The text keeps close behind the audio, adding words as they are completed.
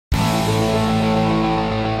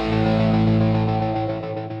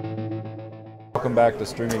Welcome back to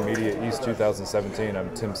Streaming Media East 2017.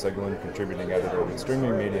 I'm Tim Siglin, contributing editor with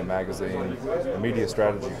Streaming Media Magazine, a media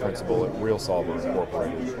strategy principal at RealSolver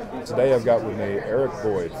Incorporated. Today I've got with me Eric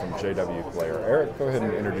Boyd from JW Player. Eric, go ahead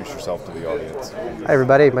and introduce yourself to the audience. Hi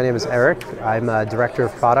everybody, my name is Eric. I'm a Director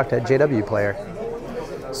of Product at JW Player.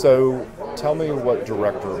 So, tell me what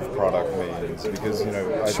Director of Product means, because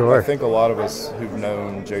I think a lot of us who've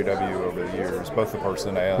known JW over the years, both the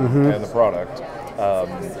person and the product,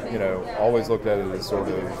 always looked at it as sort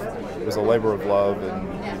of, it was a labor of love,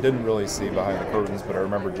 and you didn't really see behind the curtains. But I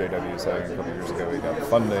remember JW saying a couple years ago he got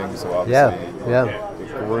funding, so obviously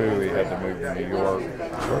it grew. He had to move to New York.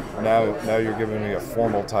 Now you're giving me a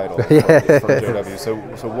formal title from JW.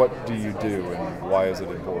 So what do you do, and why is it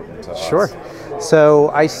important to us? Sure. So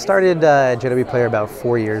I started JW Player about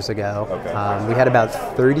 4 years ago. Okay. We had about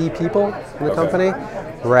 30 people in the company.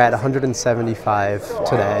 We're at 175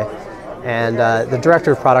 today. And the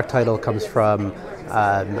Director of Product title comes from,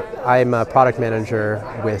 I'm a product manager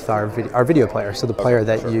with our video player, so the player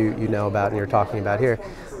that you know about and you're talking about here.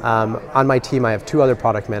 On my team I have two other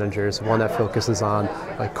product managers, one that focuses on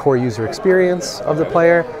like core user experience of the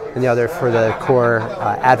player, and the other for the core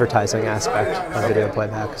advertising aspect of video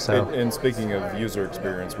playback. So, and speaking of user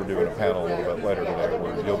experience, we're doing a panel a little bit later today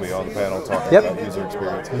where you'll be on the panel talking about user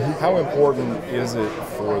experience. How important is it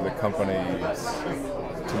for the company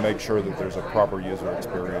to make sure that there's a proper user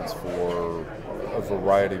experience for a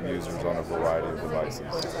variety of users on a variety of devices?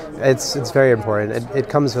 It's very important. It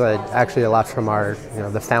comes actually a lot from our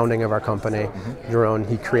the founding of our company. Jerome,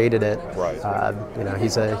 he created it. Right.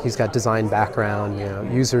 He's got design background.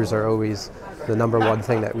 Users are always the number one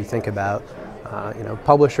thing that we think about.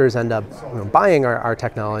 Publishers end up buying our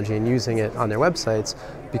technology and using it on their websites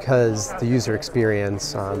because the user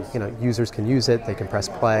experience. Users can use it. They can press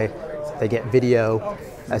play. They get video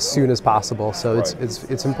as soon as possible. So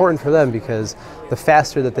it's important for them because the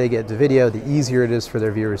faster that they get the video, the easier it is for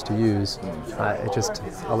their viewers to use. It just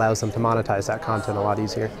allows them to monetize that content a lot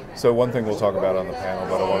easier. So one thing we'll talk about on the panel,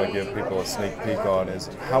 but I want to give people a sneak peek on, is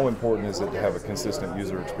how important is it to have a consistent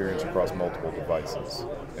user experience across multiple devices?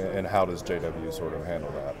 And how does JW sort of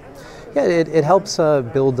handle that? Yeah, it helps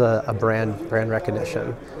build a brand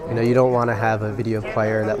recognition. You don't want to have a video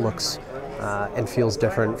player that looks and feels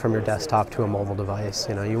different from your desktop to a mobile device.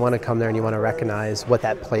 You want to come there and you want to recognize what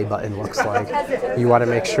that play button looks like. You want to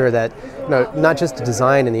make sure that not just the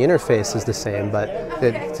design and the interface is the same, but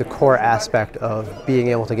the core aspect of being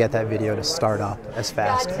able to get that video to start up as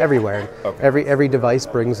fast everywhere. Every device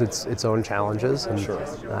brings its own challenges, and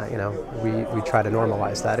we try to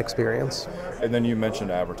normalize that experience. And then you mentioned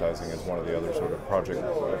advertising as one of the other sort of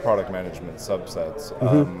product management subsets.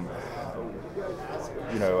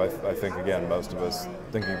 I think, again, most of us,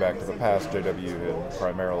 thinking back to the past, JW had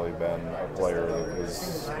primarily been a player that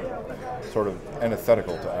was sort of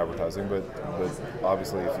antithetical to advertising, but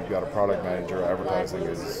obviously if you've got a product manager, advertising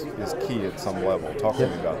is key at some level. Talk to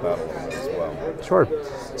me about that a little bit as well. Sure.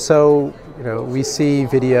 So, we see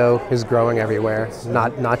video is growing everywhere,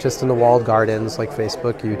 not just in the walled gardens like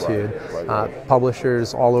Facebook, YouTube.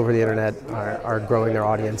 Publishers all over the internet are growing their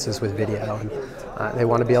audiences with video. And, they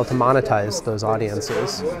want to be able to monetize those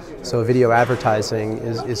audiences. So video advertising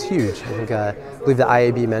is huge. I believe the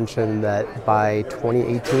IAB mentioned that by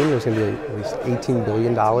 2018 there's going to be at least $18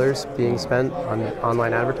 billion being spent on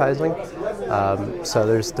online advertising. So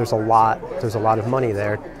there's a lot of money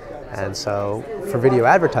there. And so for video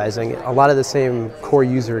advertising, a lot of the same core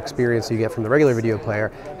user experience you get from the regular video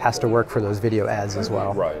player has to work for those video ads as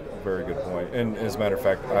well. Right, very good point. And as a matter of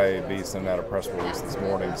fact, IAB sent out a press release this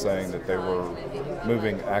morning saying that they were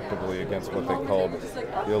moving actively against what they called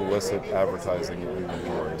illicit advertising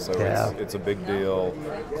inventory. So it's a big deal.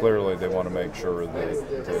 Clearly they want to make sure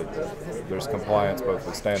that there's compliance both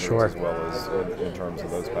with standards as well as in terms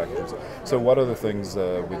of those packages. So what other things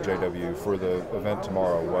with JW for the event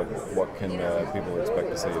tomorrow? What can people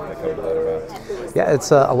expect to see if they come to that event? Yeah,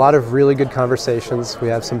 it's a lot of really good conversations. We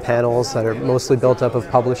have some panels that are mostly built up of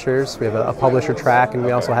publishers. We have a publisher track, and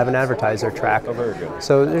we also have an advertiser track. Oh, very good.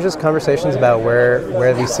 So there's just conversations about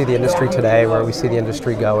where we see the industry today, where we see the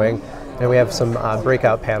industry going. And we have some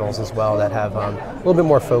breakout panels as well that have a little bit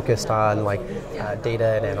more focused on like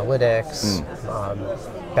data and analytics,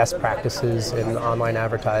 best practices in online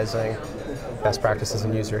advertising, best practices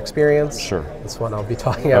in user experience. Sure. That's one I'll be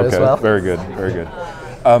talking about as well. Very good, very good.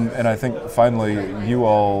 And I think finally, you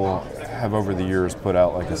all have over the years put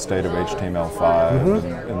out like a state of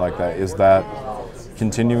HTML5 and like that. Is that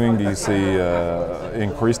continuing? Do you see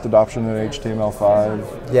increased adoption in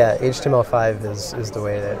HTML5? Yeah, HTML5 is the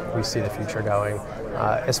way that we see the future going.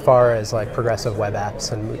 as far as like progressive web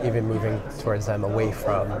apps and even moving towards them away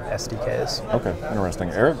from SDKs. Okay, interesting.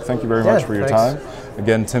 Eric, thank you very much for your time.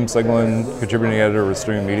 Again, Tim Siglin, contributing editor with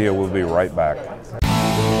Stream Media. We'll be right back.